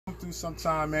through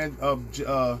sometime, man.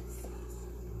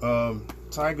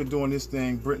 Tiger doing this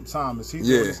thing, Britton Thomas. He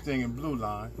doing this thing in Blue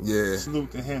Line. Yeah.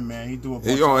 Salute to him, man. He do a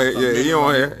bunch He on of here. stuff. Yeah, he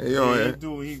on here. He on here.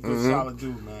 He's a good, solid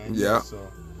dude, man. Yeah. So.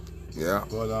 Yeah.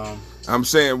 But I'm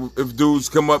saying if dudes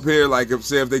come up here, like if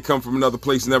they come from another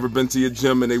place, never been to your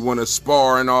gym, and they want to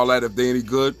spar and all that, if they any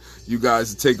good, you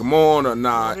guys take them on or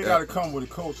not? Well, they got to come with a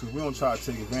coach. We don't try to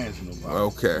take advantage of nobody.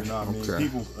 Okay. You know what I mean? Okay.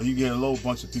 People, you get a low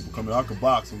bunch of people coming. I can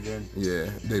box and then. Yeah,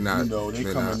 they not. You know, they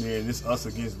come not. in there and it's us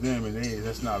against them, and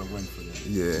that's not a win for them.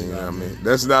 Yeah, you know what I mean?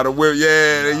 That's not a win.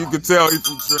 Yeah, you can tell he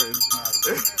from Trenton.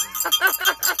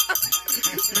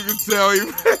 You can tell he. You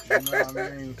know what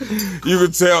I mean? You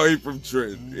can tell he from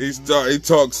Trenton. He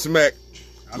talks smack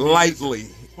lightly.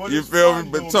 You feel me?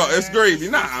 But talk, it's gravy.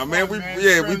 Nah, man.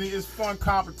 It's fun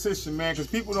competition, man. Because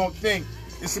people don't think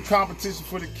it's a competition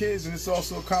for the kids, and it's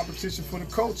also a competition for the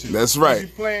coaches. That's right. You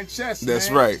playing chess. That's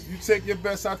man. right. You take your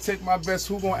best, I take my best.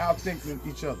 Who gonna outthink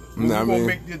each other? Who gonna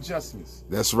make the adjustments?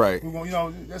 That's right. Who gonna, you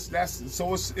know, that's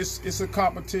so it's a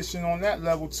competition on that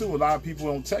level too. A lot of people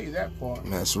don't tell you that part.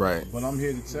 That's right. But I'm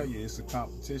here to tell you, it's a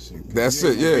competition. That's you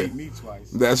it. Yeah. Beat me twice.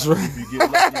 That's right. If you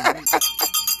get lucky,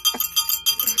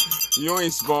 you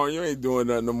ain't sparring, you ain't doing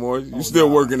nothing no more. You still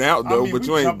working out though, but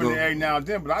you ain't jumping doing. there every now and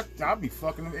then, but I be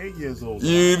fucking them 8 years old.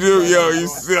 You do, yo, you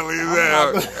silly as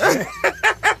hell.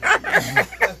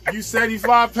 You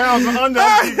 75 pounds or under,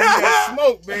 I'm giving you that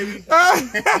smoke, baby. You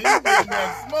getting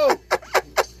that smoke.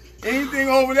 Anything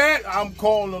over that, I'm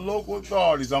calling the local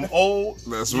authorities. I'm old.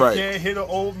 That's you right. You can't hit an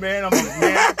old man. I'm a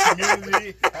man of the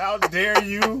community. How dare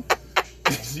you?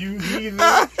 You heathen.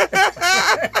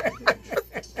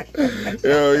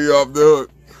 Yo, you off the hook.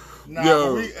 Nah,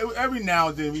 Yo. Every now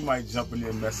and then we might jump in there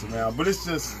and mess around, but it's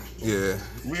just, you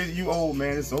old,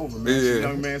 man. It's over, man. It's a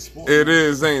young man's sport. It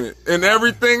is, ain't it? And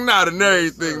everything, not in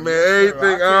everything, man.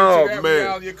 Everything, I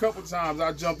man. A couple times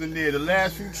I jumped in there. The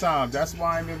last few times, that's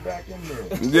why I ain't been back in there.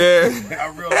 Yeah. I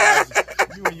realized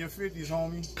you in your 50s,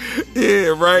 homie.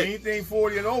 Yeah, right. Anything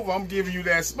 40 and over, I'm giving you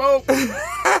that smoke.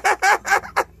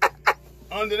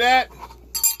 Under that,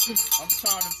 I'm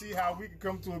trying to see how we can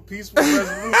come to a peaceful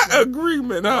resolution.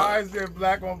 Agreement, huh? Why is there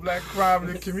black on black crime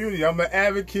in the community? I'm an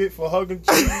advocate for hugging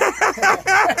children.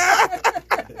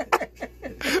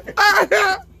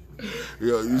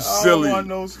 Yo, you silly. I don't want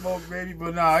no smoke, baby,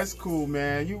 but nah, it's cool,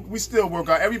 man. We still work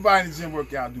out. Everybody in the gym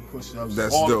work out, do push-ups.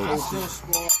 That's all dope. I still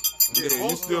sport. Yeah,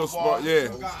 you still sport, yeah.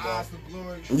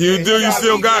 You do, you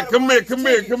still got, come here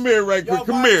right quick,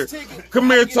 come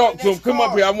here, talk to him, come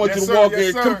up here, I want you to walk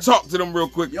in, come talk to them real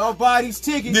quick. Your body's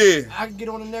ticking. Yeah. I can get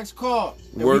on the next call.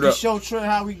 And Word we can up. show Trent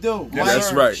how we do. Yeah,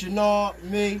 that's right. Chanel,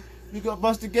 me, we gonna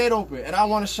bust the gate open. And I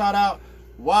want to shout out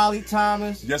Wally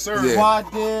Thomas. Yes, sir. Yeah.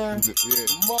 Quad Dare. Yeah. Mun.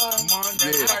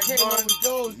 That's I came up with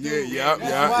those dudes. Yeah.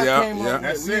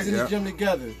 That's it. We was in the gym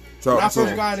together. When I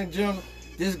first got in the gym,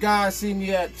 this guy see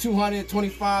me at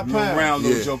 225 pounds. You around,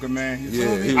 little joker, man. I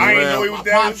ain't know he was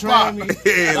that trained me.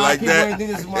 Yeah, like that. People think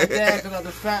this is my dad because I'm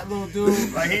the fat little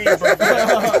dude. Like he ain't broke.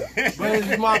 But this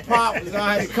is my pop.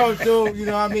 I had a coach dude, you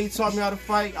know what I mean? He taught me how to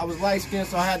fight. I was light skinned,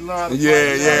 so I had to learn how to fight.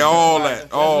 Yeah, all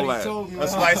that.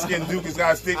 Us light skinned Duke's got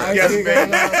to stick together,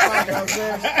 man.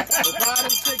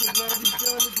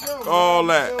 All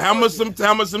that. How much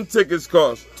some tickets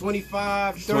cost?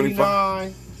 25,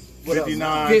 39.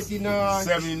 59,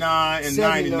 79, and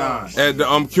 99. At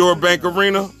the Cure Bank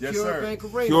Arena? Yes, sir.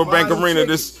 Pure Bank Arena.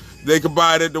 They could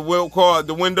buy it at the will call at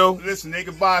the window. Listen, they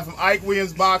could buy it from Ike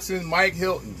Williams Boxing, Mike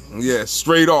Hilton. Yeah,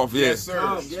 straight off. Yeah. Yes,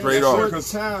 sir. Straight off. Yes,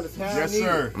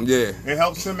 sir. Yeah. It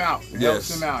helps him out. It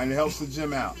helps him out, and it helps the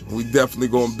gym out. We definitely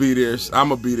gonna be there. I'm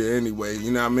gonna be there anyway.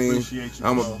 You know what I mean? Appreciate you,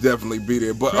 I'm bro. gonna definitely be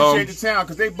there. But appreciate the town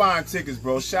because they buying tickets,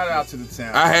 bro. Shout out to the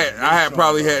town. I had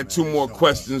probably had two more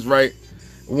questions, right?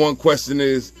 One question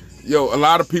is, yo, a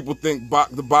lot of people think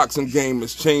the boxing game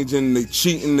is changing. They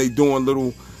cheating. They doing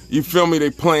little, you feel me? They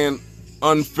playing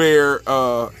unfair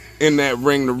in that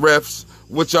ring. The refs.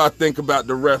 What y'all think about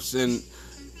the refs and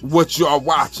what y'all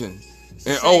watching?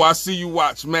 And I see you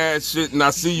watch mad shit, and I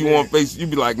see you on Facebook. You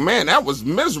be like, man, that was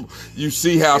miserable. You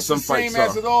see how some fights are. It's the same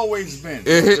as it always been. It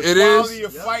is. The quality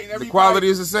of fighting. The quality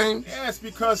is the same. Yes,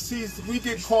 because we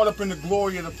get caught up in the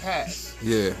glory of the past.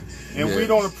 Yeah. And we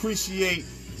don't appreciate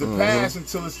the past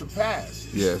until it's the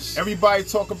past. Yes. Everybody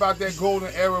talk about that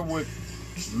golden era with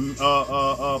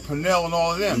Pernell and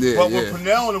all of them. Yeah, but when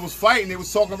Pernell and it was fighting, they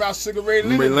was talking about Sugar Ray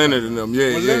Leonard. Ray Leonard and them.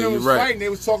 Yeah, when yeah, Leonard was fighting, they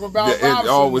was talking about Robinson. It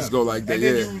always go like that. And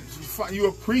then you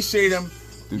appreciate them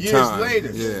years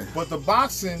later. Yeah. But the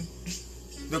boxing,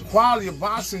 the quality of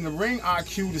boxing, the ring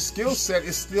IQ, the skill set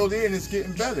is still there and it's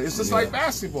getting better. It's just like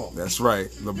basketball. That's right.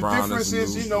 LeBron. The difference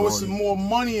is, you know, it's more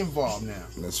money involved now.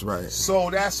 That's right. So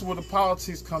that's where the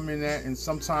politics come in at, and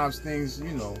sometimes things,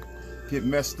 you know, get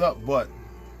messed up. But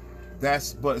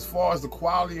as far as the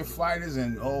quality of fighters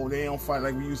and they don't fight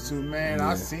like we used to, man.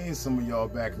 I seen some of y'all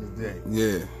back in the day.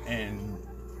 Yeah. And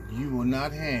you will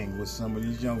not hang with some of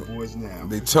these young boys now.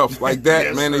 They tough like that,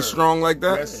 yes, man. Sir. They strong like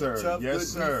that. Yes, sir. Tough, yes,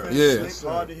 sir. Defense,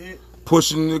 hard to hit.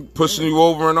 Pushing you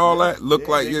over and all that. Look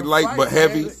like you're light fight, but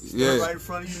heavy. Man. Yeah. Right in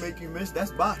front of you, make you miss.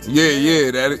 That's boxing.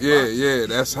 Yeah.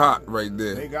 That's hot right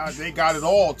there. They got it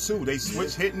all too. They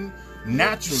switch hitting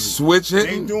naturally. Switch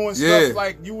hitting. They doing stuff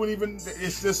like you wouldn't even.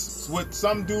 It's just what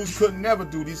some dudes could never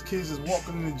do. These kids is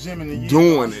walking in the gym and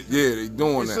doing it. Yeah, they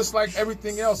doing It's just like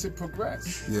everything else. It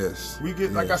progressed. Yes. We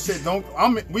get like I said.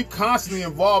 We constantly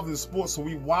involved in sports, so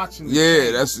we watching. So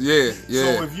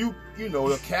if you know,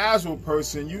 the casual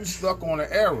person, you stuck on an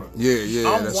era.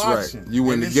 I'm that's watching. Right.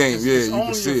 You in the game. You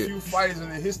can see it. Only a few fighters in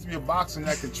the history of boxing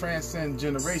that can transcend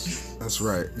generations. That's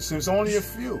right. You see, it's only a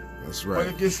few. That's right. But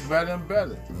it gets better and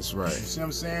better. That's right. You see what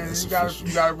I'm saying?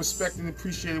 You gotta respect and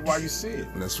appreciate it while you see it.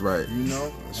 That's right. You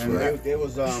know? That's right. There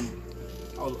was I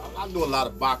do a lot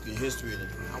of boxing history.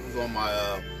 I was on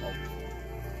my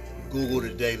Google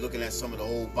today looking at some of the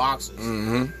old boxers.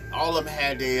 All of them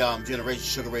had their generation.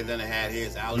 Sugar Ray Leonard had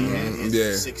his. Ali had his in the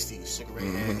 60s. Sugar Ray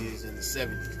had his in the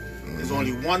 70s. There's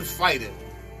only one fighter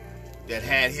that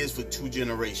had his for 2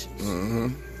 generations.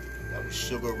 That was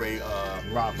Sugar Ray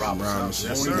Robinson.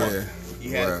 Yes, sir.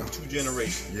 He had it for 2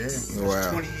 generations. Yeah. That's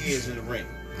 20 years in the ring.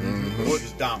 He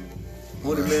was dominant.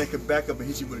 One man could back up and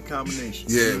hit you with a combination.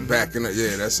 Yeah, backing up.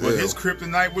 Yeah, that's it. Well, his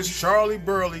kryptonite was Charlie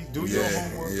Burley. Do your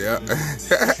homework.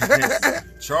 Yeah.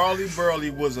 Charlie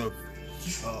Burley was a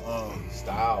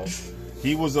Style.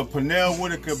 He was a Pernell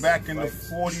Whitaker back in the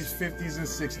 40s, 50s, and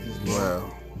 60s. Bro.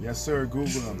 Wow. Yes, sir.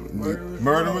 Google them.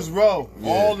 Murderers Row. Yeah.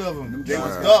 All of them. They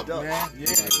was duck, man. Yeah, they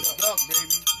was duck, baby.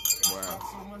 Wow.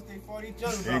 So much they fought each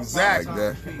other. Exactly.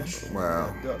 Like that.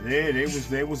 Wow. Yeah,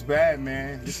 they was bad,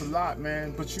 man. It's a lot,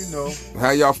 man. But you know.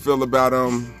 How y'all feel about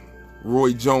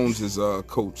Roy Jones's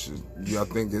coach? Y'all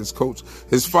think his coach,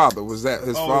 his father, was that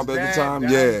his father at the time? I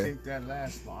think that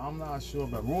last long. I'm not sure,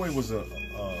 but Roy was a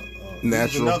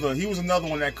natural. He was another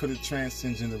one that could have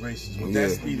transcended generations with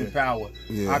that speed and power.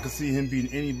 I could see him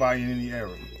beating anybody in any era.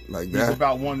 Like that. He's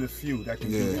about one of the few that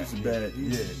can do that. He was bad.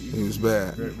 He was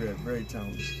bad. Very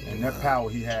talented. And that power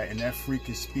he had and that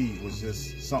freakish speed was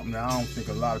just something that I don't think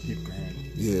a lot of people can handle.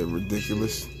 Yeah,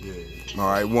 ridiculous. Yeah. All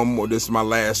right, one more. This is my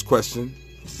last question.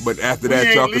 But after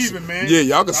that, y'all can man.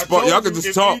 Y'all can just talk. Y'all can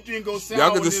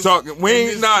just talk. We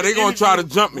ain't they gonna try to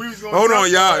jump me. Hold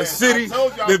on, y'all. City,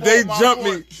 if they jump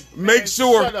me, make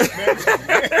sure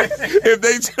if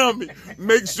they jump me,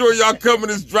 make sure y'all come in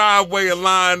this driveway and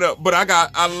line up. But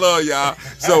I love y'all.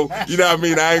 So you know what I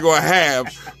mean? I ain't gonna have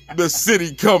the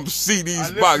city come see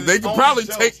these boxes. They could probably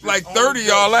take like 30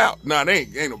 y'all out. Nah, they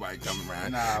ain't nobody coming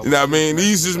around. You know what I mean?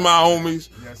 These is my homies.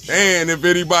 And if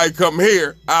anybody come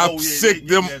here, I'll sick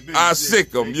them. I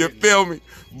sick them. You feel me?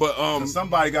 But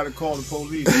somebody got to call the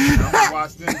police. I'm gonna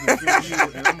watch this and kill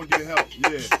you, and I'm gonna get help.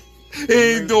 Yeah. He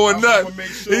ain't doing nothing.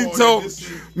 He told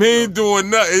me he ain't doing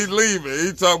nothing. He leaving.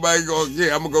 He talking about he going,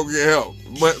 I'm gonna go get help.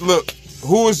 But look,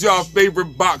 who is y'all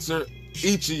favorite boxer?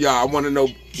 Each of y'all. I want to know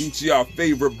each of y'all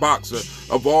favorite boxer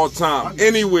of all time,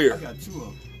 anywhere. I got 2 of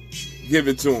them. Give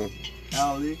it to him.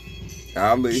 Ali.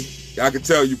 I can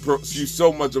tell you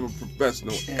so much of a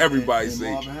professional. Everybody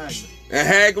say. And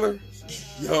Hagler?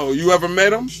 Yo, you ever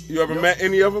met him? You ever met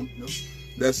any of them? Nope.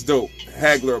 That's dope.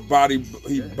 Hagler, body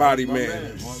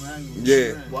man.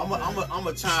 Yeah. Well, I'm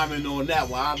a chime in on that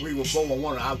one. I agree with both on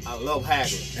one. I love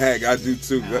Hagler. I do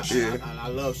too. I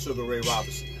love Sugar Ray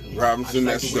Robinson,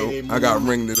 that's dope. I got to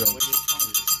ring it up. You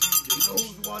know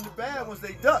who's one of the bad ones?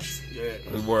 They ducks. Yeah.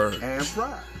 Word. And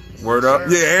Pryor. Word up.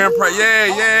 Yeah, Aaron Pryor.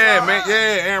 Man.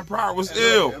 Yeah, Aaron Pryor was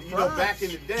ill. You know, back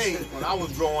in the day when I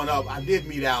was growing up, I did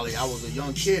meet Ali. I was a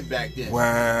young kid back then.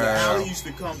 Wow. Ali used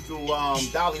to come through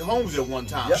Dolly Homes at one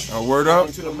time. Yep. Word up.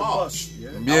 To the mosque.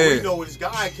 Yeah. We know when this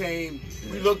guy came,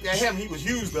 we looked at him. He was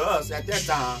huge to us at that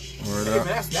time. Word hey, up.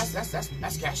 Man,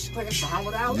 that's Cassius Clay. That's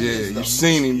Muhammad Ali. Yeah, you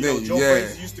seen him, didn't you? Joe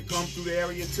Frazier used to come through the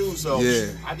area too. So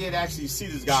I did actually see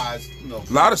these guys.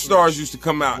 A lot of stars used to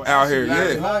come out here.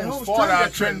 Holmes fought out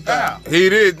of Trenton Powell. He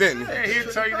did, didn't he? Yeah,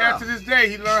 he'll tell you that to this day.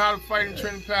 He learned how to fight in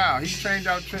Trenton Powell. He trained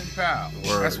out of Trenton Powell.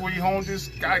 Word. That's what he honed his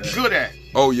guy good at.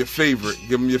 Oh, your favorite.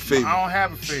 Give him your favorite. I don't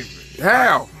have a favorite.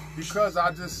 How? Because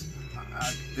I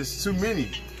It's too many.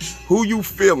 Who you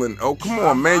feeling? Oh, come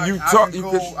on, man.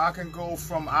 I can go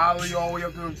from Ali all the way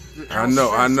up to. I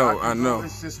know.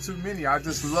 It's just too many. I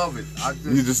just love it.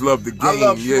 You just love the game. I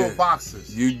love pure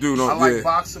boxers. You do, don't you? I like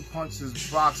boxer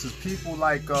punches, boxers. People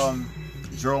like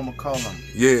Joe McCullum.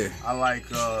 Yeah. I like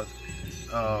the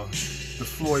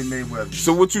Floyd Mayweather.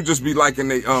 So what you just be liking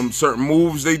they certain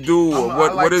moves they do, or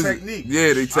what? I like what is technique. it?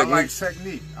 Yeah, they technique. I like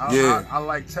technique. I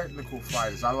like technical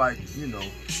fighters. I like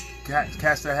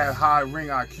cats that have high ring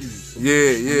IQs.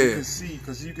 Yeah. You can see,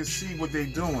 because you can see what they're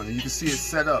doing, and you can see it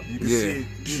set up. You can see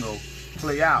it,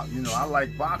 play out. I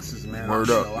like boxers, man.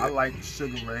 Word up. I like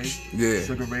Sugar Ray. Yeah.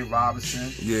 Sugar Ray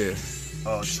Robinson. Yeah.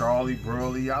 Charlie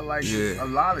Burley. I like a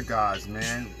lot of guys,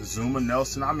 man. Zuma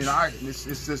Nelson. I mean,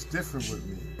 it's just different with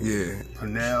me. Yeah.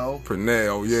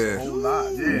 Pernell, yeah. A whole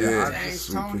lot, yeah.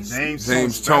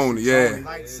 James Tony,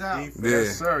 yeah.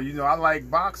 Yes, sir. I like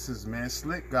boxers, man.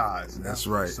 Slick guys. That's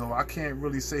right. So I can't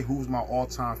really say who's my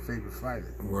all-time favorite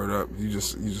fighter. Word up. You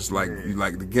just like you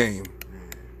like the game.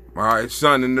 All right,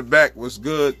 son in the back. What's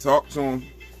good? Talk to him.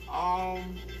 I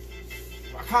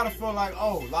kind of feel like,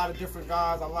 a lot of different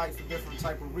guys I like for different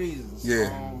type of reasons.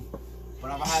 Yeah. But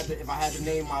if I had to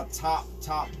name my top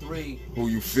three, who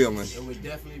you feeling? It would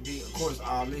definitely be, of course,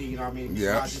 Ali. You know what I mean?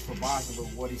 Yeah. Not just for boxing,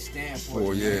 but what he stands for.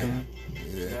 Oh yeah.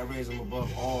 That raised him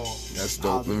above all. That's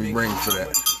dope. Let me ring for that.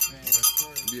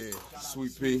 Yeah.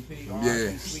 Sweet P.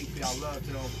 Yeah. Sweet P. I love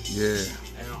him. Yeah.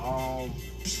 And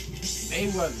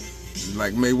Mayweather. You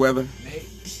like Mayweather?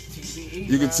 TBE.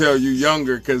 You can tell you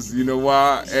younger, because you know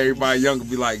why? Everybody younger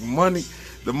be like, money.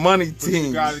 The money team.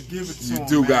 You gotta give it to him. You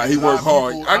do, man. He work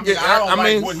hard. I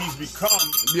mean, what he's become.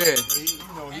 Yeah.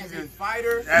 He's a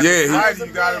fighter.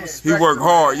 You gotta respect he work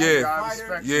hard.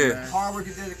 Yeah. Hard work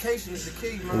and dedication is the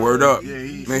key, man. Word up. Yeah,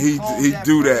 he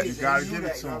do that. You gotta give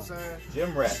it to him.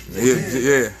 Gym rat.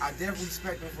 Yeah. I definitely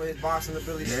respect him for his boxing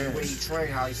ability, the way he train,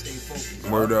 how he stay focused.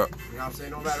 Word up. You know what I'm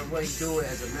saying? No matter what he do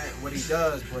as a man, what he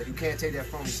does, but you can't take that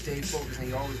from him. He stay focused, and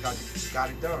he always got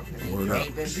it done. And he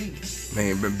ain't been beat.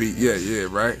 Ain't been beat. Yeah,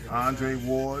 right. Andre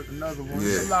Ward, another one. Yeah.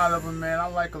 There's a lot of them, man. I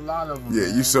like a lot of them. Yeah,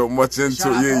 man. you so much into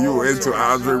it. Yeah, you were into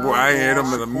Andre Ward. I ain't heard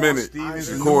him in a minute.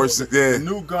 Of course, The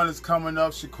new gun is coming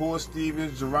up. Shakur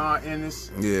Stevens, Jerron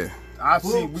Ennis. Yeah. I've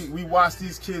seen, we watch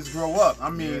these kids grow up. I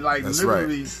mean, like that's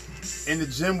literally in the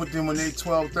gym with them when they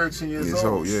 12, 13 years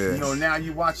old. Yeah. Now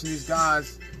you watching these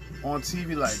guys on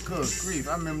TV like, good grief.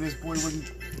 I remember this boy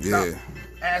wouldn't stop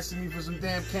asking me for some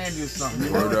damn candy or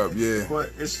something. Word up, yeah.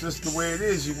 But it's just the way it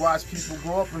is. You watch people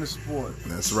grow up in the sport.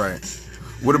 That's right.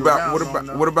 What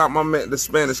about my man, the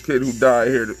Spanish kid who died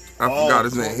here? I forgot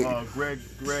his name. Greg.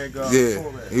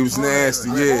 He was nasty.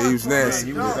 Yeah, he was nasty.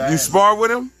 You spar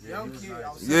with him?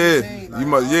 Yeah, you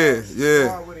must.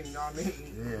 Yeah.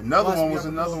 Another one.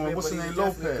 What's his name?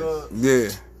 Lopez. Yeah.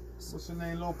 What's his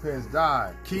name? Lopez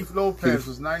died. Keith Lopez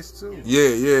was nice too.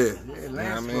 Yeah.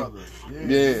 Lance brothers.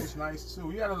 Yeah, he was nice too.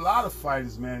 We had a lot of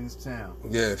fighters, man, in this town.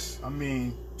 Yes. I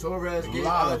mean, Torres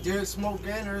did Smoke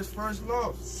Gainer his first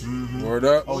loss. Word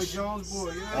up. Boy Jones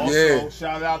boy, Also,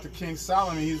 shout out to King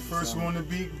Solomon. He's the first one to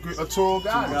beat a tall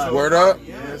guy. Word up.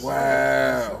 Yes.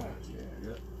 Wow.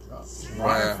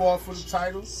 Brian fought for the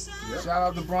title. Shout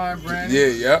out to Brian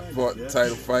Brandon. Yeah, fought the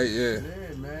title fight. Yeah,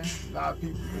 man. A lot of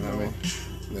people.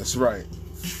 That's right.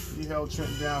 He held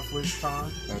Trenton down for his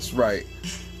time. That's right.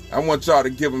 I want y'all to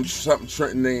give him something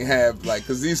Trenton ain't have, like,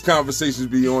 cause these conversations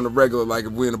be on the regular. Like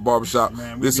if we're in a barbershop,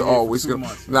 this is always good.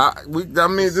 Nah,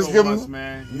 just give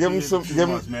him some.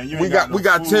 We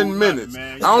got 10 minutes.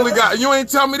 I only got. You ain't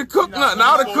tell me to cook nothing.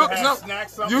 I would've cooked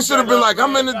something. You should have been like,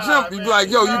 I'm in the gym. You be like,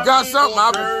 yo, you got something?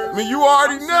 I mean, you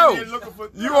already know.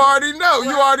 You already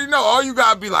know. All you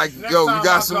gotta be like, yo, you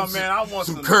got some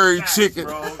curry chicken.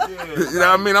 You know what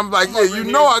I mean? I'm like, yeah, you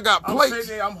know I got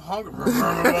plates. I'm hungry.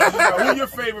 Who's your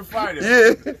favorite fighter?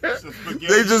 Yeah,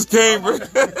 they just came.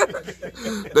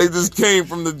 They just came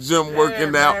from the gym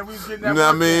working out. You know what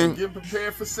I mean? Get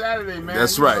prepared for Saturday, man.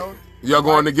 That's right. Y'all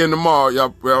going again tomorrow?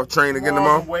 Y'all train again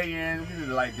tomorrow? Weigh in. We did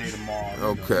a light day tomorrow.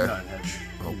 Okay.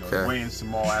 Okay. Weigh in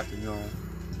tomorrow afternoon.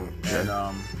 Okay. And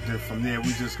then from there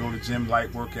we just go to gym,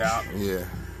 light workout. Yeah.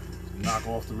 Knock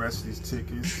off the rest of these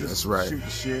tickets. That's right. Shoot the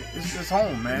shit. It's just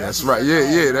home, man. That's right.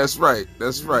 Yeah. That's right.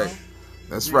 That's right.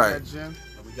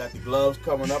 We got the gloves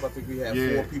coming up. I think we have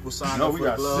 4 people signed up for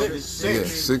the gloves.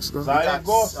 Six.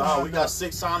 We got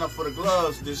 6 signed up for the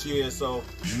gloves this year, so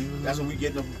that's what we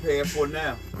getting them prepared for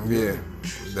now. Yeah,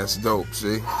 that's dope.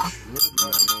 See.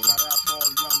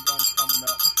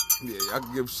 Yeah, I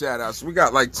can give shout outs. We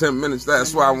got like 10 minutes.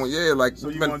 That's why I went. Yeah, like. So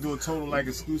you want to do a total like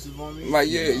exclusive on me? Like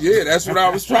yeah. That's what I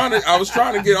was trying to. I was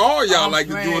trying to get all y'all like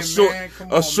to do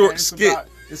a short skit.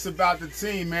 It's about the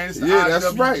team, man. It's the that's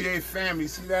IWBA right. family.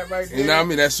 See that right there? You know what I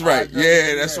mean? That's right.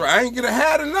 Yeah, that's right. I ain't get a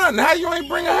hat or nothing. How you ain't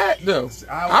bring a hat though?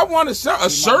 I want a shirt.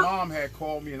 My mom had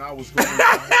called me and I was going.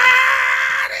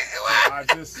 I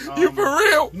just, you for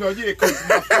real? No, yeah, because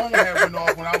my phone had went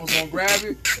off when I was gonna grab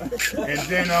it, and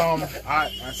then I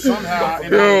somehow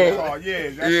ended up in the car. Yeah,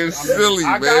 that's silly,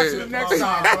 man. I got you the next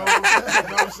time, bro. You know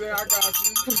what I'm saying? I got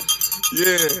you.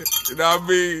 Yeah, you know what I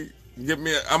mean?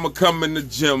 I'm gonna come in the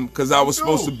gym because I was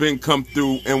supposed to come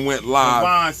through and went live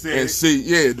Devon said and see.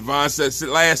 Yeah, Devon said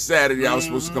last Saturday I was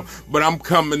supposed to come, but I'm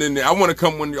coming in there. I want to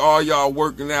come when all y'all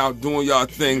working out, doing y'all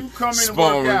thing, you come in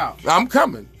sparring. and work out. I'm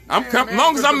coming. I'm coming. As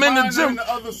long as I'm in the gym,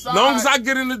 as long as I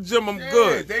get in the gym, I'm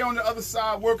good. They on the other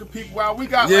side working people out. We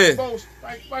got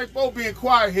like Bo being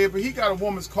quiet here, but he got a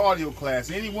woman's cardio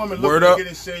class. Any woman looking to get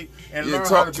in shape and learn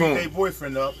how to beat their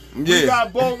boyfriend up. We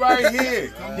got Bo right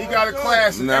here. He got a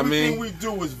class, and everything we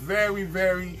do is very,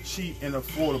 very cheap and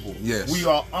affordable. Yes. We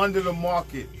are under the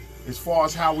market as far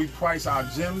as how we price our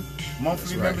gym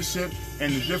monthly membership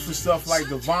and the different stuff like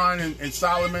Devon and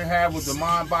Solomon have with the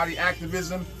mind-body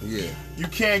activism. Yeah. You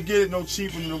can't get it no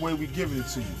cheaper than the way we giving it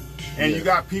to you. And you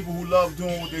got people who love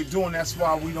doing what they're doing. That's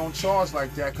why we don't charge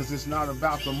like that, because it's not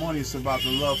about the money. It's about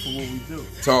the love for what we do.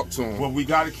 Talk to them. Well, we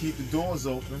got to keep the doors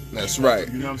open. That's right.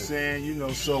 You know what I'm saying? You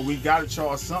know, so we got to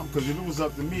charge something, because if it was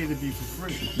up to me, it'd be for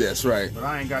free. That's right. But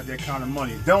I ain't got that kind of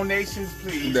money. Donations,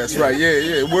 please. That's right.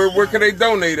 Yeah. Where can they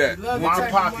donate at? My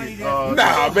pocket.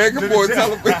 Nah, man. Come on,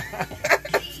 tell them.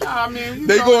 I mean,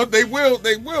 they will. They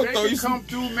can come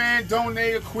through, man.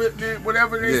 Donate equipment,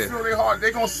 whatever they feel their heart. They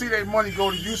gonna see their money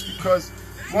go to use, because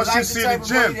once you see the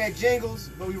gym, that jingles,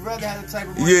 but we rather have the type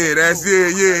of money. Yeah, that's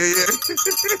and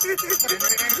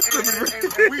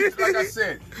we, like I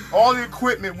said, all the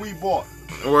equipment we bought.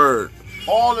 Word.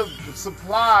 All of the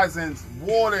supplies and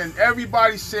water, and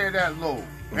everybody share that load,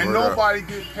 and nobody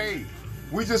get paid.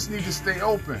 We just need to stay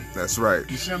open. That's right.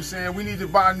 You see what I'm saying? We need to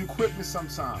buy new equipment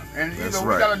sometime. And you know,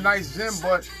 we got a nice gym,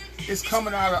 but it's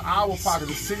coming out of our pocket.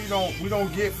 The city we don't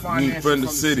get financing from the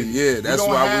city. Yeah, that's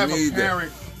why we need that. We don't have a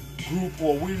parent group,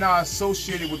 or we're not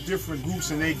associated with different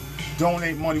groups and they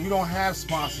donate money. We don't have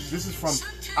sponsors. This is from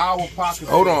our pocket.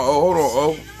 Hold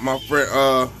on. My friend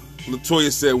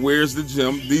Latoya said, "Where's the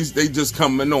gym?" They just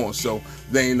coming on, so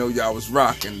they ain't know y'all was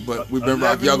rocking, but we've been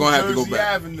rocking. Y'all gonna have to go back.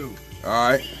 Avenue.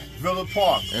 All right. Villa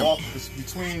Park,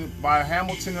 between by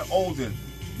Hamilton and Olden,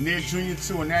 near Junior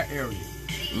 2 in that area.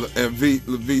 And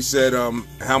V said,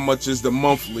 how much is the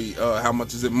monthly? How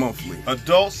much is it monthly?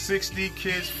 Adults 60,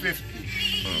 kids 50.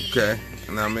 Okay,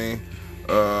 and I mean,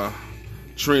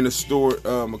 Trina Stewart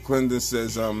McClendon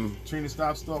says, Trina,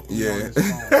 stop stalking. Yeah.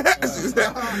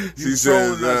 She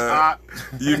says,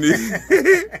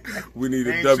 we need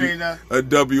a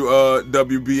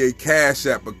WBA Cash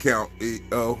App account.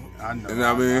 I know. You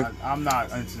know what I mean? I'm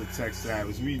not into the tech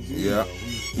savage. We do. Yeah.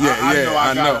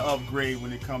 I gotta upgrade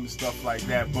when it comes to stuff like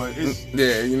that. But it's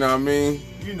you know what I mean?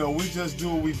 You know, we just do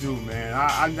what we do, man.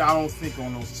 I don't think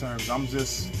on those terms. I'm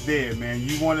just there, man.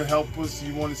 You want to help us,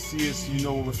 you want to see us, you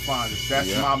know where to find us. That's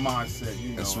my mindset, you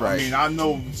know. That's right. I mean, I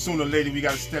know sooner or later we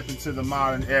got to step into the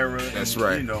modern era. That's and,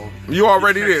 right. You know, you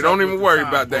already there. Don't even worry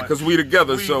about that, because we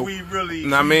together. We really,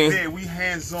 we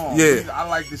hands on. Yeah. I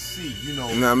like to see, you know.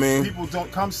 You know what I mean? People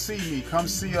don't come see me, come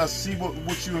see us, see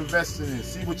what you investing in,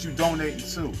 see what you donating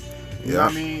to. You know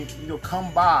what I mean? You know,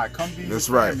 come by, come be with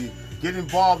me. Get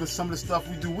involved in some of the stuff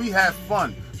we do. We have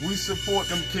fun. We support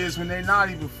them kids when they're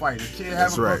not even fighting. A kid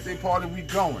have a birthday party, we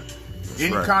going.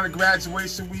 Any kind of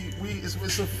graduation,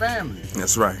 it's a family.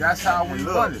 That's right. That's how we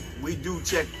run it. We do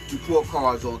check report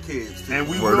cards on kids too. And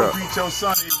we will beat your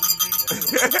son if we need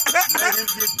to.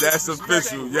 That's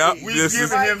official. Yep. We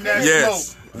giving him that smoke.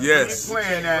 Yes. We ain't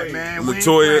playing that, man.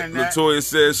 Latoya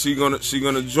says she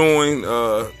gonna join.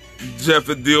 Jeff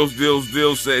at Deals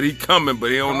said he coming,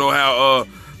 but he don't know how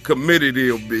committed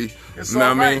he'll be. It's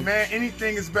all right, man.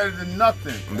 Anything is better than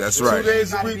nothing. That's right. 2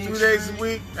 days a week, 3 days a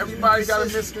week. Everybody got a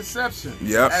misconception.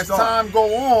 Yep. As time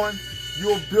go on,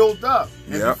 you'll build up,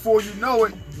 and before you know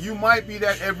it, you might be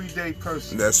that everyday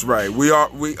person. That's right.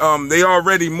 They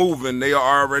already moving. They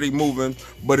are already moving,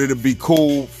 but it'd be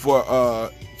cool for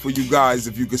you guys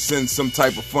if you could send some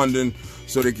type of funding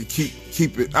so they could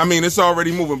keep it. I mean, it's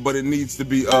already moving, but it needs to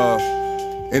be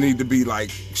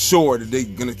like sure that they're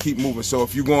gonna keep moving. So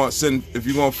if you're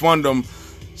gonna fund them,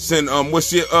 send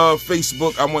what's your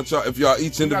Facebook? I want y'all, if y'all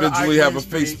each individually have a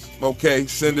Facebook, okay,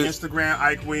 send it. Instagram,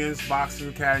 Ike Williams Boxing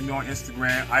Academy on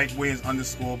Instagram, Ike Williams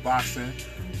 _boxing.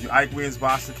 Ike Williams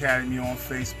Boxing Academy on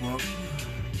Facebook.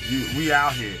 we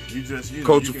out here. You just, you know.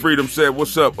 Coach of Freedom said,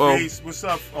 "What's up?" Peace. What's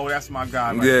up? Oh, that's my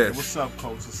guy. Right there. What's up,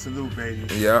 Coach? A salute, baby.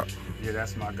 Yeah. Yeah,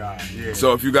 that's my guy. Yeah.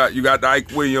 So if you got the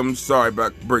Ike Williams, sorry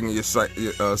about bringing your site.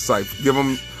 Give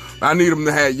them. I need them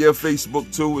to have your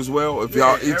Facebook too as well. If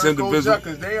y'all each individual,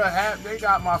 because they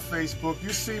got my Facebook. You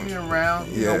see me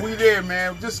around. You Yeah. know, we there,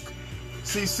 man. Just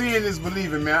seeing is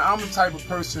believing, man. I'm the type of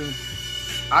person.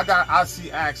 I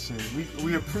see action.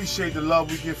 We appreciate the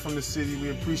love we get from the city.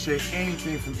 We appreciate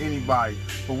anything from anybody,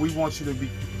 but we want you to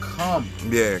become.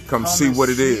 Yeah, come see what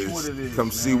it is. Come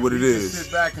man. see what it we is. Can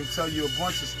sit back and tell you a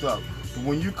bunch of stuff. But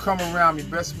when you come around me,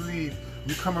 best believe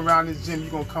you come around this gym,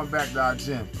 you're gonna come back to our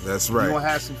gym. That's right. You're gonna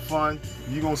have some fun.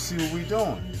 You're gonna see what we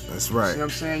doing. That's right. See what I'm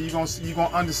saying? You're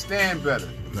gonna understand better.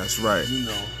 That's right. You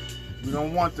know, we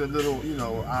don't want the little, you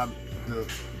know, the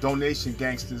donation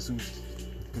gangsters who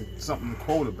something to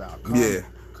quote about.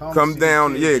 Come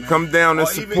down, kids, man. Come down and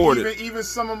support it. Even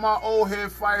some of my old head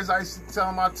fighters, I used to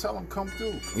tell them, come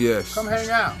through. Yes. Come hang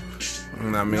out. I mean,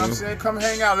 you know what I'm saying? Come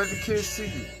hang out. Let the kids see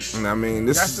you. I mean,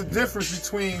 that's the difference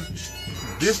between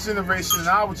this generation and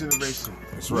our generation.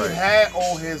 That's right. We had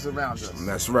old heads around us.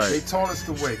 That's right. They taught us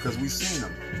the way because we seen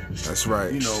them. That's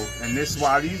right. You know, and this is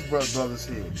why these brothers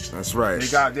here. That's right.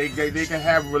 They can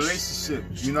have a relationship.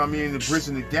 You know what I mean? The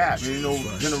bridging the gap. You know,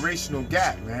 generational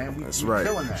gap, man. We're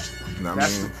killing that.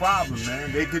 That's the problem,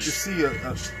 man. They get to see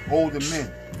older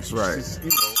men. That's right. Just, you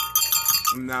know.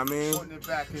 I mean, putting it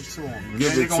back into them.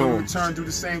 Give and they're it to going them. to return, do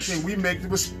the same thing. We make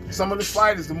some of the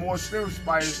fighters, the more experienced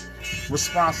fighters,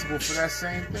 responsible for that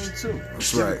same thing too.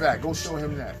 That's Give right. it back. Go show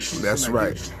him that. That's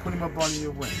right. Put him up under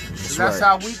your wing. That's That's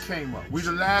how we came up. We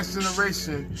the last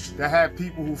generation that had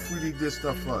people who freely did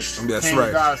stuff for us. That's came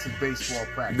right. Got us in baseball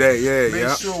practice.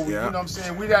 Make sure we, you know what I'm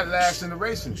saying? We that last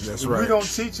generation. That's if right. we don't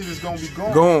teach it, it's gonna be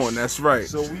gone. Gone. That's right.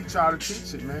 So we try to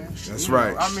teach it, man. That's you know,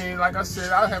 right. I mean, like I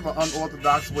said, I have an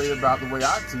unorthodox way about the way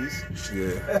I teach.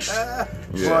 Yeah.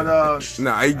 But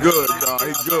nah, he good, y'all.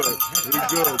 He good,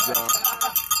 y'all.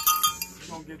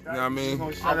 You know what I mean? I'm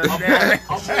more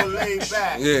laid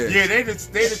back. Yeah, they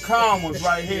the calm ones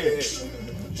right here.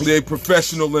 They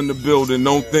professional in the building.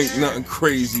 Don't think nothing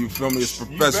crazy. You feel me? It's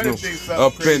professional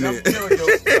up in it.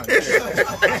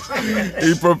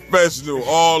 He professional,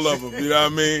 all of them. You know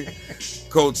what I mean?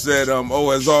 Coach said,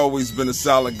 has always been a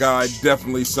solid guy.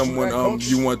 Definitely someone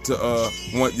you want to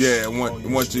want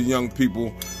your young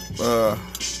people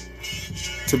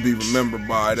to be remembered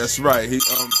by. That's right. He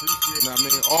I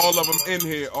mean, all of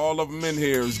them in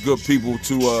here is good people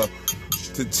to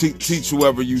teach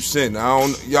whoever you send.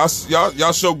 Y'all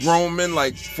show grown men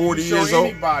like 40 years old.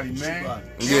 Anybody, man.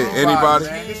 Yeah, anybody.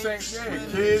 Man. This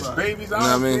ain't kids, babies. You know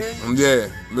what I mean?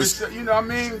 You know what I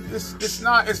mean?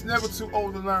 It's never too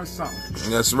old to learn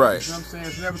something. That's right. You know what I'm saying?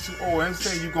 It's never too old. And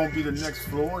say you're gonna be the next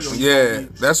Floyd.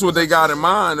 That's what they got in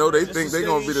mind, though. They think they're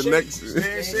gonna be the next.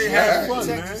 Have fun,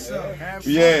 man. Have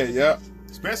fun. Yeah.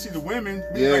 Especially the women.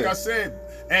 Yeah. Like I said.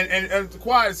 And the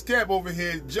quiet scab over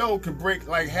here, Joe can break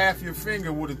like half your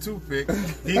finger with a toothpick.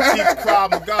 He teaches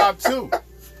Krav Maga too.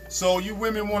 So you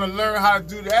women want to learn how to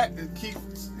do that and keep,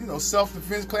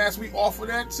 self-defense class. We offer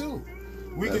that too.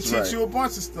 We can teach you a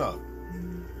bunch of stuff.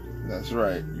 That's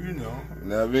right. You know. You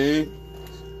know what I mean?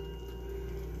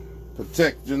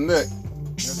 Protect your neck.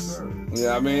 Yes, sir. You know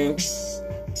what I mean?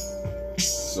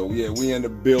 So yeah, we in the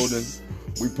building.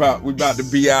 We about to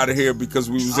be out of here because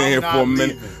we was in here for a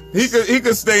minute. He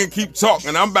could stay and keep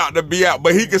talking. I'm about to be out,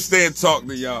 but he could stay and talk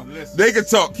to y'all. Listen. They can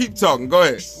talk. Keep talking. Go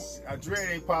ahead. Dre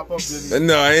ain't pop up, did he?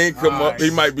 No, he ain't come up. Right. He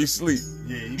might be asleep.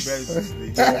 Yeah, he better be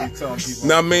asleep. He always telling people.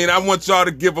 Now, I mean, I want y'all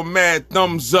to give a mad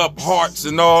thumbs up, hearts,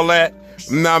 and all that.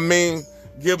 Now, I mean,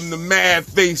 give him the mad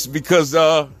face because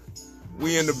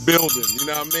we in the building. You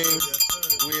know what I mean?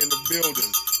 We in the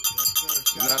building.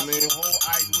 You know what I mean? The whole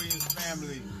Ike Williams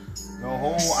family. The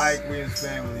whole Ike Williams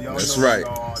family. Y'all That's know right.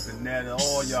 Y'all, the net,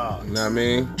 all y'all. You know what I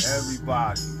mean?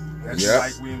 Everybody. That's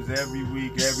Ike Williams every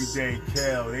week, every day.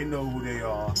 Kel, they know who they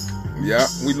are. Yeah,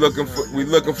 we looking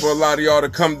for a lot of y'all to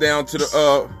come down to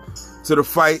the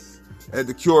fight at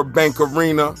the Cure Bank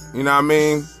Arena. You know what I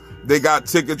mean? They got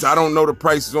tickets. I don't know the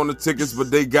prices on the tickets, but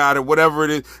they got it. Whatever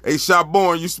it is. Hey,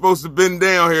 Shotborn, you supposed to been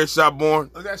down here, Shotborn.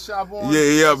 Oh, that's Shotborn? Yeah,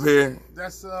 he up here.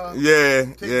 That's Yeah.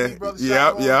 Brother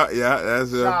Yeah. Shotborn?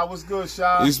 That's Shot, what's good,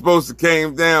 Shot? You supposed to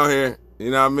came down here. You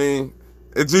know what I mean?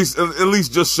 At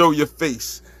least just show your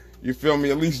face. You feel me?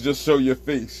 At least just show your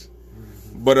face.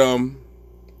 But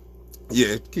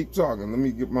Yeah, keep talking. Let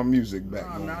me get my music back.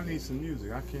 Nah, man, I need some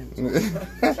music. I can't.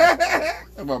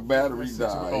 My battery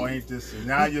died. Oh, ain't this?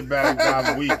 Now your battery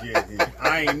died weekend.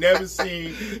 I ain't never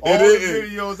seen all the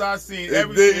videos I seen.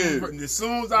 Everything. As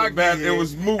soon as I got it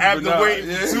was moving. After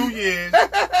waiting for 2 years,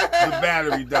 the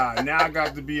battery died. Now I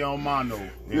got to be on mono.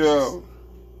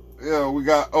 Yeah, we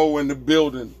got O in the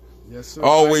building. Yes, sir.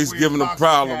 Always giving a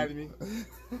problem.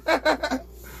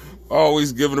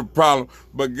 Always giving a problem.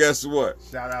 But guess what?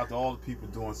 Shout out to all the people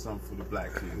doing something for the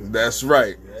black kids. That's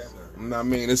right. Yeah. You know what I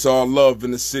mean? It's all love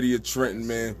in the city of Trenton,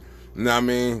 man. You know what I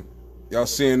mean? Y'all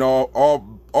seeing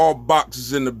all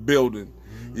boxes in the building.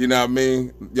 You know what I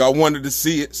mean? Y'all wanted to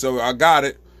see it, so I got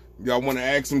it. Y'all want to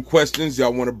ask some questions.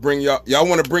 Y'all want to bring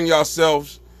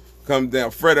yourselves. Come down.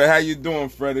 Freda, how you doing,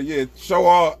 Freda? Yeah,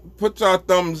 put your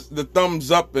the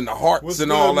thumbs up and the hearts. What's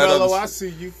and good, all that Mello? other I see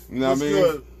you. You know what I mean?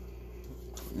 Good?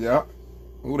 Yeah.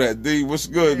 Who that D? What's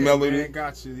good, Melody? Man,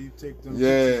 got you. You take them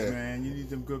pictures, man. You need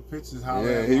them good pictures.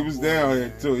 Yeah, he was down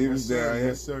here too. He was down here.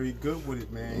 Yes, sir. He good with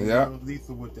it, man. Yeah.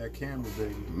 Lethal with that camera,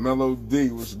 baby. Mellow D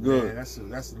was good. Man, that's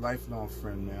a lifelong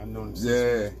friend, man. I know him since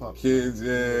he was pup, kids, man.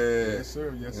 Yes,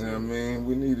 sir. Yes, sir. You know what I mean?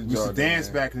 We needed y'all. We used to dance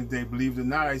back in the day, believe it or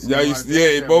not.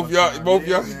 Both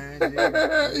y'all.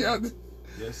 Yeah.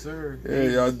 Yes, sir. Yeah,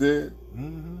 y'all did.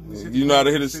 Mm-hmm. You know how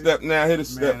to hit a step now? Hit a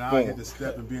step. Man, I hit the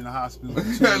step and be in the hospital.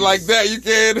 Like that, you can't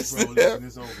hit a step. Listen,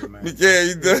 it's over, man. You can't.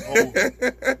 You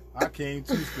done. I can't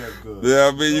two-step good. Yeah,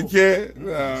 I mean, you can't.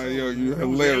 Nah, yo, you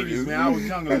hilarious. 80s, man. I was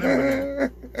young and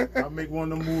living. I make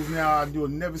one of them moves now, you'll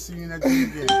never see me in that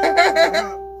thing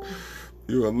again.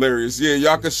 You hilarious. Yeah,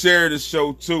 y'all can share this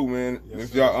show too, man.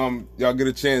 Yes, if y'all get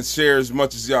a chance, share as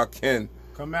much as y'all can.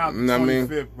 Come out the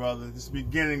 25th, brother. This is the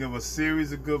beginning of a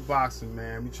series of good boxing,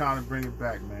 man. We trying to bring it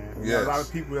back, man. We got a lot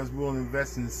of people that's willing to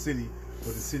invest in the city,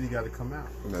 but the city got to come out.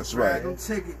 That's right. Them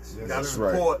tickets. Yes, Got to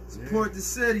support the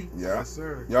city. Yeah. Yes,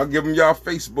 sir. Y'all give them y'all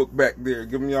Facebook back there.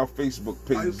 Give them y'all Facebook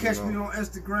page. You catch me on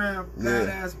Instagram,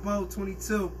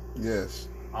 BadassBo22. Yes.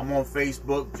 I'm on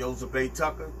Facebook, Joseph A.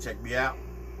 Tucker. Check me out.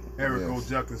 Eric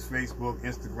O'Jucker's Facebook,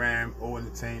 Instagram, O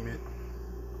Entertainment.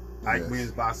 Ike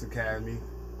Wins Box Academy.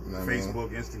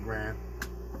 Facebook, Instagram.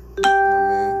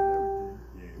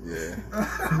 Yeah.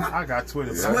 I got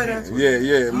Twitter.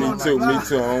 Yeah, me too. I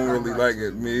don't really like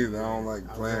it. Me either. I don't like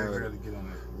playing with it. Get on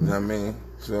that. You know what I mean?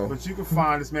 So. But you can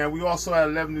find us, man. We also at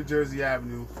 11 New Jersey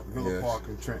Avenue, Villa Park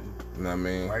in Trenton. You know what I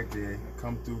mean? Right there.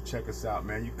 Come through, check us out,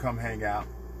 man. You come hang out.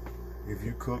 If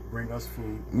you cook, bring us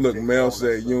food. Look, Mel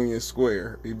said Union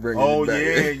Square. He bringing it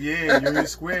back. Yeah, Union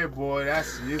Square, boy.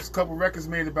 There's a couple records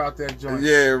made about that joint.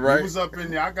 Yeah, right. You was up in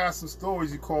there. I got some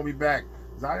stories. You called me back.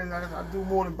 I do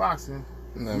more than boxing.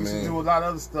 We used to do a lot of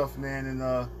other stuff, man. And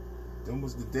them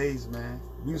was the days, man.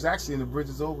 We was actually in the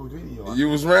Bridges Over video. You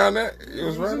was around that? You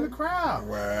was in the crowd.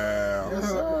 Wow. Yes,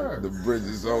 sir. The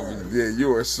Bridges Over. Yeah,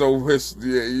 you are so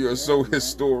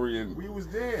historian. We was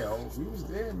there. We was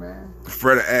there, man.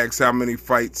 Freda asks how many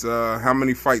fights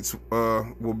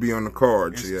will be on the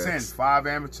card. It's 10. 5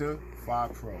 amateur,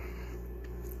 5 pro.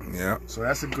 Yeah. So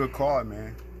that's a good card,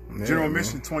 man. General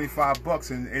admission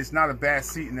 $25, and it's not a bad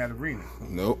seat in that arena.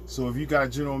 Nope. So if you got a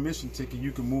general admission ticket,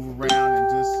 you can move around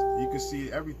and you can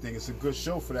see everything. It's a good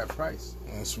show for that price.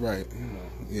 That's right.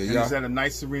 Yeah, and it's at a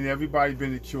nice arena. Everybody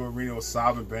been to Q Arena or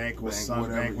Sovereign Bank or Sun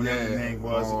Bank, whatever the name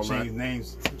was. It changed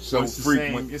names. So it's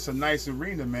frequent. It's a nice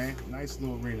arena, man. Nice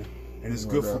little arena, and it's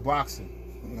good for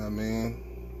boxing. I mean,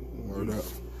 word up.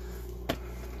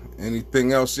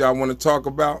 Anything else y'all want to talk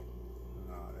about?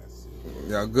 Nah, that's it.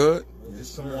 Y'all good?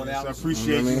 I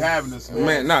appreciate you having us,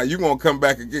 man. Nah, you gonna come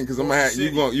back again because I'm gonna have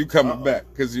you coming back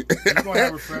because you gonna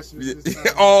have refreshments. This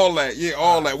time. All that,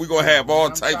 we gonna have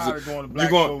all types of. Going to Black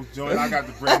Coast joint. I got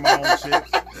to bring my own chips.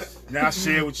 Now I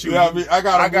share with you. Yeah, I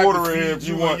got a water in here if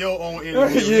you want your own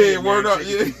interview. Yeah, word up.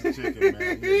 Yeah,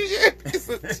 piece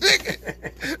of chicken,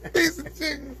 man. Piece of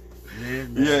chicken. Yeah,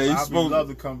 man. Yeah, I'd love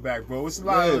to come back, bro. It's a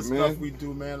lot of stuff we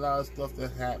do, man. A lot of stuff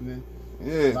that's happening.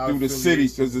 Yeah, through the city,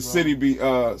 because the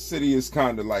city is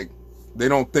kind of like they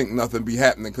don't think nothing be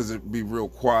happening because it be real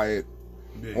quiet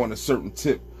on a certain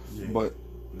tip. Yeah. But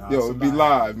it'd be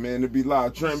live, man. It'd be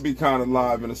live. Trenton be kind of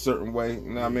live in a certain way.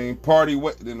 You know what I mean?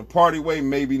 In a party way,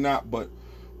 maybe not, but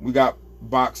we got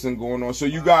boxing going on. So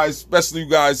you guys, especially you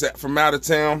guys from out of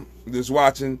town, just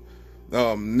watching,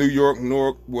 New York,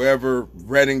 Newark, wherever,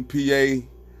 Reading, PA.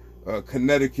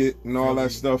 Connecticut and all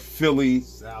that stuff, Philly,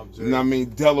 you know what I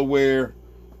mean, Delaware.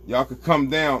 Y'all could come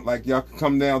down,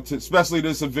 to, especially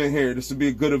this event here. This would be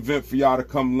a good event for y'all to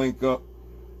come link up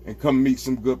and come meet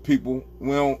some good people.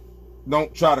 We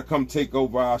don't try to come take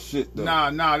over our shit though.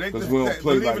 Nah, because we don't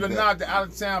play believe like it or that. not, the out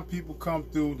of town people come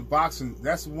through the boxing.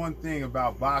 That's one thing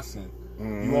about boxing.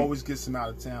 You always get some out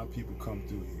of town people come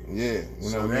through here. Yeah,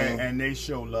 you know what I mean? And they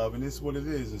show love, and it's what it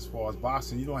is as far as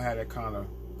boxing. You don't have that kind of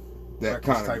type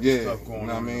of stuff going you know on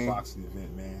what I mean? in a boxing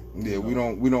event, man. Yeah, you we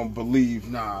know? don't believe.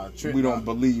 Nah, Trent, we don't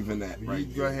believe in that. You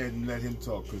go ahead and let him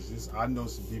talk, because I know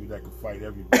some people that can fight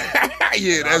everybody.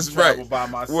 Yeah, that's right. By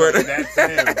myself, that's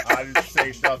him. I didn't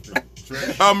say nothing.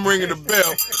 Trent. I'm ringing the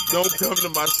bell. Don't come to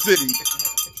my city.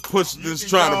 Push this,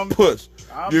 trying to push.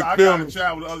 I feel gotta me?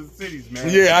 travel to other cities, man.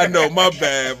 Yeah, I know. My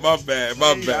bad.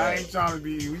 I ain't trying to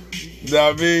be. Know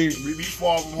what I mean? We be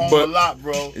far from home a lot,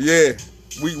 bro. Yeah,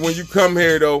 when you come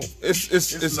here though,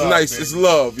 it's love, nice. baby. It's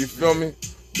love. You feel me?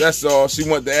 That's all. She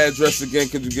want the address again.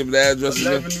 Could you give it the address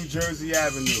 11 again? New Jersey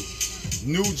Avenue.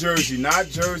 New Jersey, not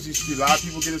Jersey Street. A lot of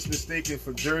people get us mistaken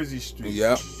for Jersey Street.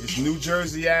 Yeah. It's New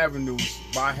Jersey Avenue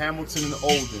by Hamilton and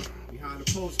Olden.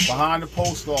 Behind the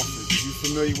post office. If you're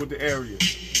familiar with the area.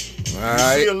 All You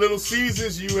right. see a Little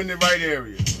Caesars, you in the right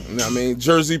area. I mean,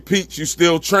 Jersey Peach, you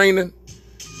still training?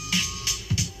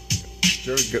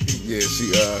 Jersey. Yeah,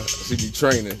 she be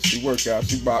training. She work out.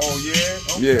 She box. Oh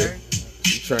yeah? Okay. Yeah.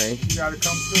 She train. She gotta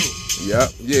come through. Yep.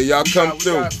 Yeah, y'all come We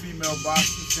through. got a female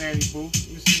boxer, Sandy Boo.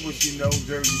 You see what she know,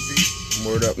 Jersey Peach.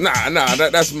 Word up. Nah,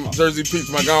 that's Jersey Peach.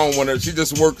 I don't want her. She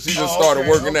just started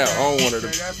working out. I don't want her to.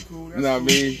 That's cool. You know what I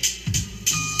mean?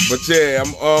 But yeah,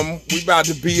 we about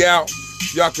to be out.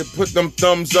 Y'all can put them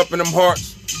thumbs up and them hearts.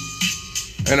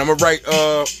 And I'm gonna write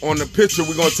on the picture.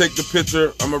 We're gonna take the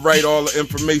picture. I'm gonna write all the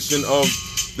information of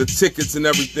the tickets and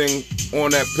everything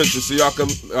on that picture, so y'all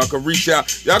can reach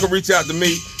out. Y'all can reach out to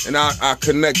me, and I'll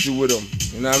connect you with them.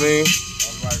 You know what I mean?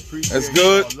 All right, appreciate That's it.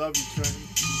 good. I love you,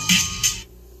 Trent.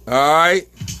 All right,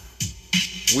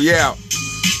 we out.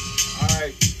 All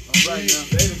right now.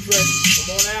 Later, Trent.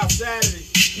 Come on out Saturday.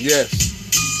 Yes.